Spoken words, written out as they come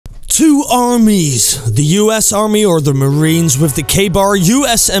two armies, the US Army or the Marines with the Ka-Bar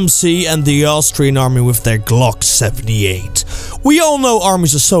USMC and the Austrian Army with their Glock 78. We all know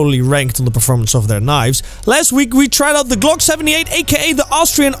armies are solely ranked on the performance of their knives. Last week we tried out the Glock 78 aka the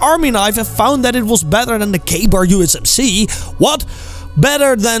Austrian Army knife and found that it was better than the Ka-Bar USMC. What?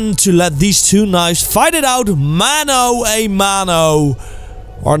 Better than to let these two knives fight it out mano a mano.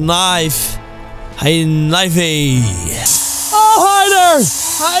 Or knife a knifey. Oh, hi there!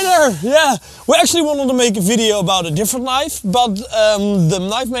 Hi there! Yeah, we actually wanted to make a video about a different knife, but the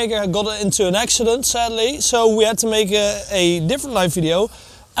knife maker got into an accident, sadly, so we had to make a different knife video,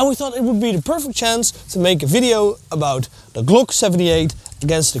 and we thought it would be the perfect chance to make a video about the Glock 78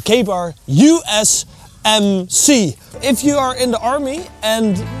 against the Ka-Bar USMC. If you are in the army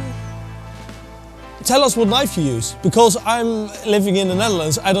and tell us what knife you use, because I'm living in the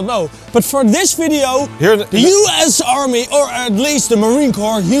Netherlands, I don't know. But for this video, the US Army, or at least the Marine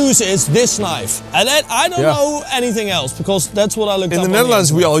Corps, uses this knife. And I don't know anything else, because that's what I looked up in the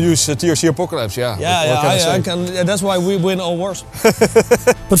Netherlands. We all use TRC Apocalypse, yeah. That's why we win all wars.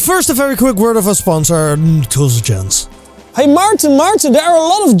 But first, a very quick word of our sponsor, Tools Gents. Hey Martin, there are a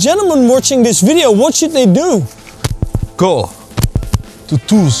lot of gentlemen watching this video. What should they do? Go to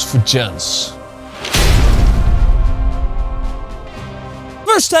Tools for Gents.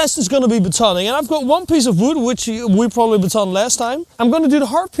 First test is going to be batoning, and I've got one piece of wood which we probably batoned last time. I'm going to do the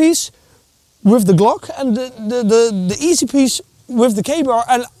hard piece with the Glock and the easy piece with the Ka-Bar,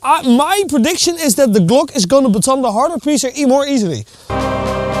 and my prediction is that the Glock is going to baton the harder piece more easily.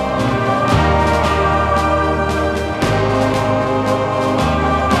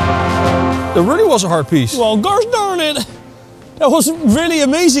 It really was a hard piece. Well, gosh darn it! That was really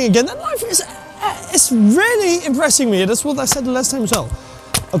amazing again. That knife is it's really impressing me. That's what I said the last time as well.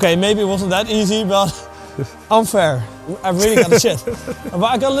 Okay, maybe it wasn't that easy, but unfair. I really got the shit. But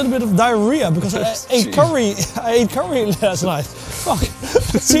I got a little bit of diarrhea because I ate curry. I ate curry last night. Fuck.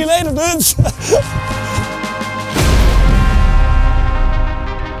 See you later, dudes.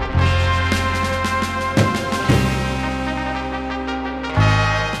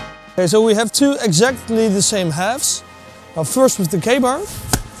 Okay, so we have two exactly the same halves. Now first with the Ka-Bar.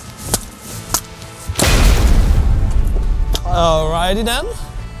 Alrighty then.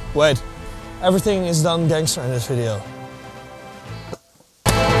 Wait, everything is done gangster in this video.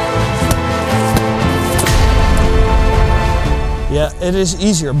 Yeah, it is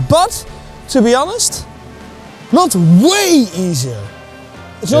easier, but to be honest, not way easier.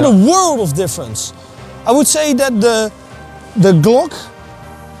 It's not a world of difference. I would say that the Glock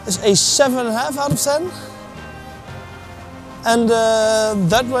is a 7.5 out of 10. And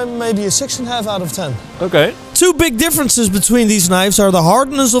that one maybe a 6.5 out of 10. Okay. Two big differences between these knives are the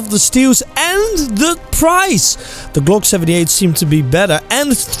hardness of the steels and the price. The Glock 78 seemed to be better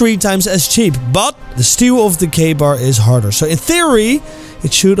and 3 times as cheap, but the steel of the Ka-Bar is harder. So in theory,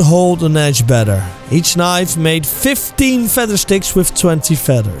 it should hold an edge better. Each knife made 15 feather sticks with 20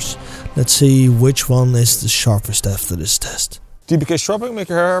 feathers. Let's see which one is the sharpest after this test. DBK sharpening, make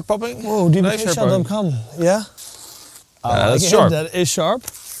your hair popping? Whoa, DBK.com, yeah? That's sharp. That is sharp.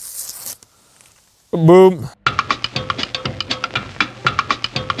 Boom.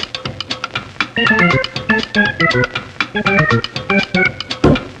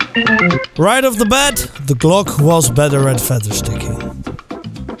 Right off the bat, the Glock was better at feather sticking.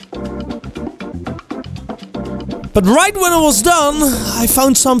 But right when it was done, I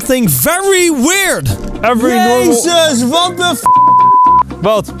found something very weird. Jesus, what the f***?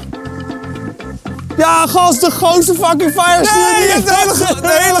 Wat? Ja, gast, de grootste fucking fire steel. Nee,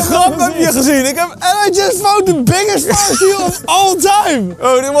 de hele grap heb je gezien. And I just found the biggest fire steel of all time.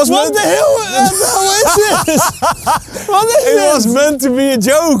 Oh, dit was What the hell is this? What is this? It was meant to be a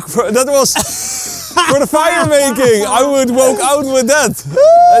joke. That was for the fire making. I would walk out with that.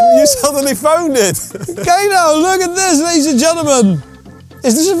 And you suddenly found it. Okay now, look at this, ladies and gentlemen.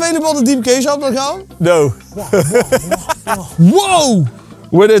 Is this available on the DBKshop.com? No. Whoa!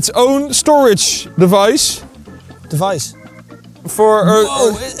 With its own storage device. For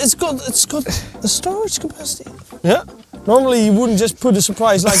whoa, it's got a storage capacity. Yeah. Normally you wouldn't just put a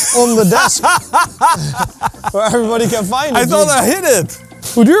surprise like on the desk where everybody can find it. I thought I hit it.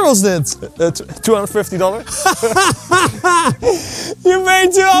 Hoe duur was dit? $250. You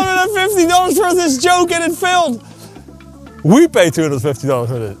paid $250 for this joke and it failed. We paid $250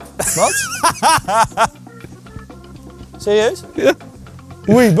 for it. Wat? Serieus? Yeah.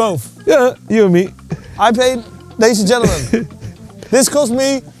 We both. Yeah, you and me. I paid, ladies and gentlemen, this cost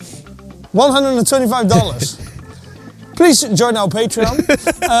me $125. Please join our Patreon.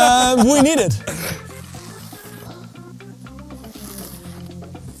 We need it.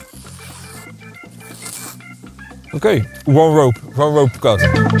 Okay, one rope cut.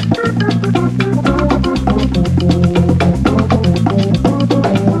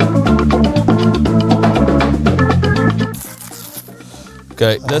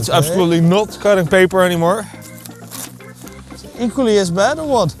 Okay, that's absolutely not cutting paper anymore. Equally as bad or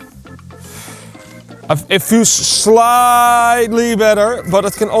what? It feels slightly better, but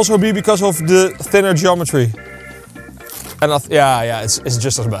it can also be because of the thinner geometry. And yeah, it's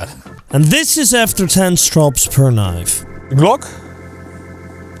just as bad. And this is after 10 strops per knife. The Glock.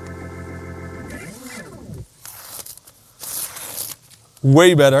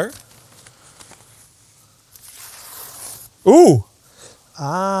 Way better. Ooh!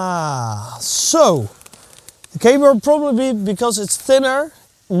 Ah, so the Ka-Bar probably, because it's thinner,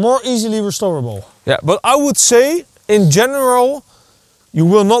 more easily restorable. Yeah, but I would say, in general, you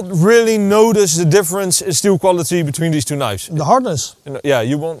will not really notice the difference in steel quality between these two knives. The hardness. Yeah,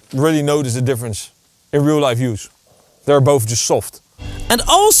 you won't really notice the difference in real life use. They're both just soft. And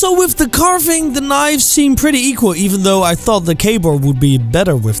also with the carving, the knives seem pretty equal, even though I thought the Ka-Bar would be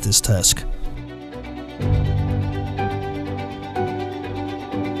better with this task.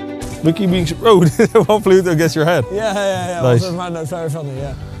 Mikkie being... Oh, one flute against your head. Yeah. Nice. Also find that very funny,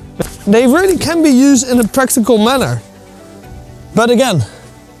 yeah. They really can be used in a practical manner. But again,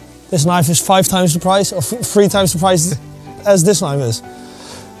 this knife is 5 times the price, or 3 times the price as this knife is.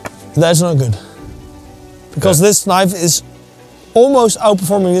 That's not good. Because this knife is almost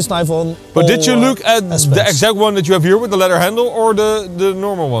outperforming this knife on But did you look at aspects. the exact one that you have here with the leather handle, or the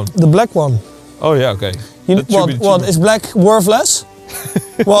normal one? The black one. Oh yeah, okay. What is black worth less?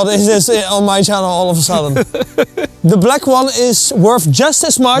 What is this on my channel all of a sudden? The black one is worth just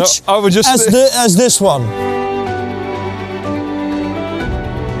as much as this one.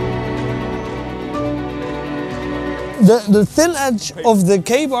 The thin edge of the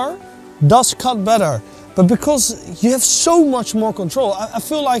Ka-Bar does cut better, but because you have so much more control, I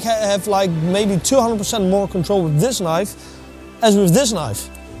feel like I have like maybe 200% more control with this knife as with this knife.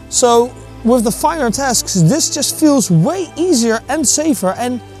 So with the finer tasks, this just feels way easier and safer,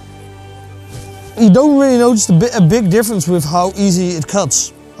 and you don't really notice a big difference with how easy it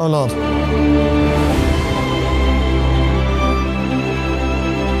cuts or not.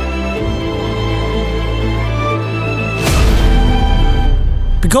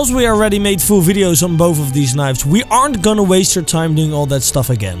 Because we already made full videos on both of these knives, we aren't gonna waste your time doing all that stuff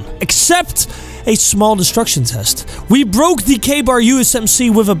again. Except a small destruction test. We broke the Ka-Bar USMC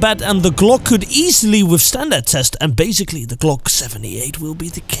with a bat, and the Glock could easily withstand that test, and basically the Glock 78 will be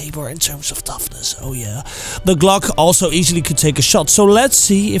the Ka-Bar in terms of toughness, oh yeah. The Glock also easily could take a shot, so let's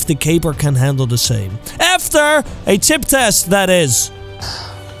see if the Ka-Bar can handle the same. After a tip test, that is.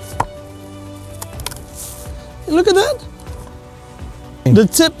 Look at that. The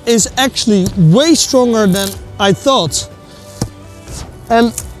tip is actually way stronger than I thought.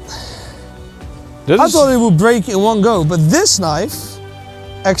 And I thought it would break in one go, but this knife,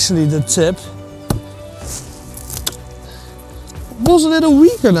 actually the tip, was a little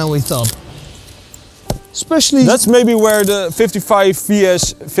weaker than we thought. Especially... That's maybe where the 55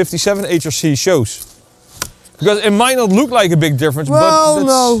 vs 57 HRC shows. Because it might not look like a big difference, well,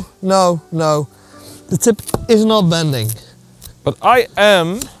 but no. The tip is not bending. But I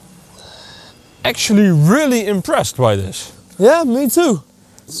am actually really impressed by this. Yeah, me too.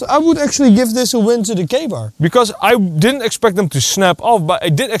 So I would actually give this a win to the Ka-Bar. Because I didn't expect them to snap off, but I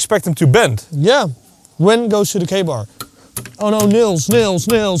did expect them to bend. Yeah, win goes to the Ka-Bar. Oh no, nails.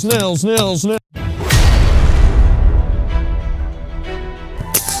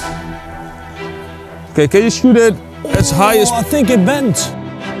 Okay, can you shoot it as high as... I think it bent.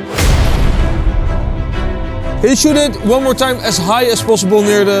 Can you shoot it one more time as high as possible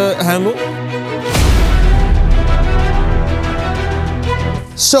near the handle?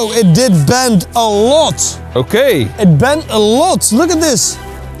 So it did bend a lot. Okay. It bent a lot. Look at this.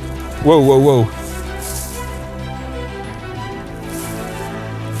 Whoa.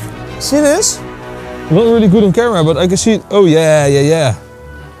 See this? Not really good on camera, but I can see it. Oh yeah.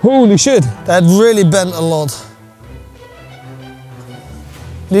 Holy shit. That really bent a lot.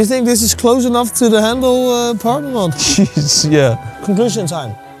 Do you think this is close enough to the handle part or not? Jeez, yeah. Conclusion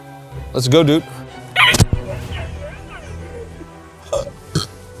time. Let's go, dude.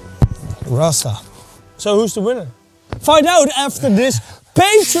 Rasta. So who's the winner? Find out after this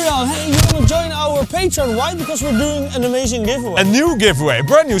Patreon. Hey, you want to join our Patreon? Why? Because we're doing an amazing giveaway. A new giveaway,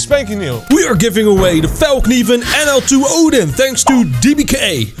 brand new, spanking new. We are giving away the Valknieven NL2 Odin thanks to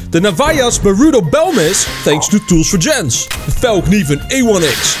DBK, the Navayas Marudo Belmis thanks to Tools for Gents, the Valknieven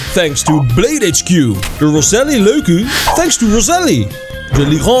A1X thanks to Blade HQ, the Roselli Leuku thanks to Roselli, the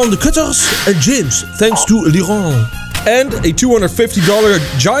Liron the cutters, and James, thanks to Liron. And a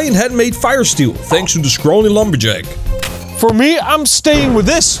 $250 giant handmade fire steel, thanks to the scrawny lumberjack. For me, I'm staying with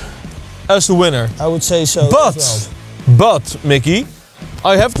this as the winner. I would say so. But Mikkie,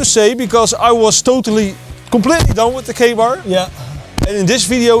 I have to say, because I was completely done with the Ka-Bar. Yeah. And in this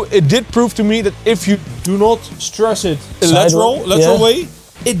video, it did prove to me that if you do not stress it lateral way,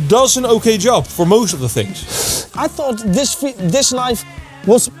 it does an okay job for most of the things. I thought this knife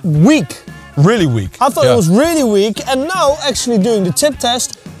was weak. Really weak. I thought it was really weak, and now actually doing the tip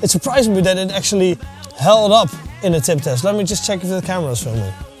test, it surprised me that it actually held up in the tip test. Let me just check if the camera is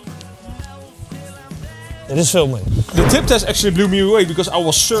filming. It is filming. The tip test actually blew me away because I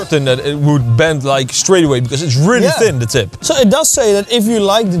was certain that it would bend like straight away because it's really thin, the tip. So it does say that if you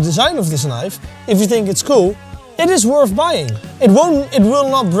like the design of this knife, if you think it's cool, it is worth buying. It will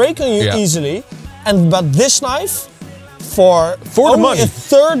not break on you easily. But this knife, for the money, a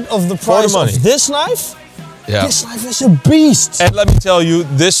third of the price of this knife, this knife is a beast. And let me tell you,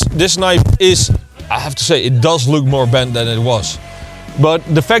 this knife is, I have to say, it does look more bent than it was. But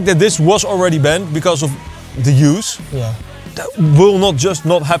the fact that this was already bent because of the use, that will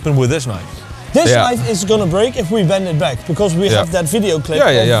not happen with this knife. This knife is gonna break if we bend it back, because we have that video clip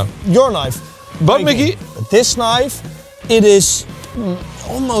of your knife. But Mikkie, this knife, it is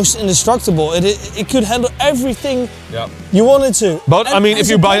almost indestructible. It could handle everything you want it to. But I mean, if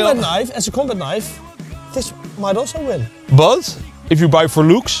you buy as a combat knife, this might also win. But if you buy for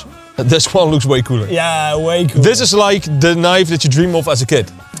looks, this one looks way cooler. Yeah, way cooler. This is like the knife that you dream of as a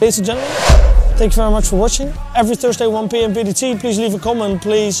kid. Ladies and gentlemen, thank you very much for watching. Every Thursday 1 PM PDT. Please leave a comment,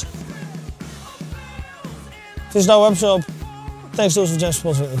 please. Dit is nou webshop. Thanks to us for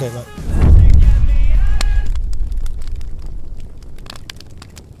sponsoring. Okay, bye.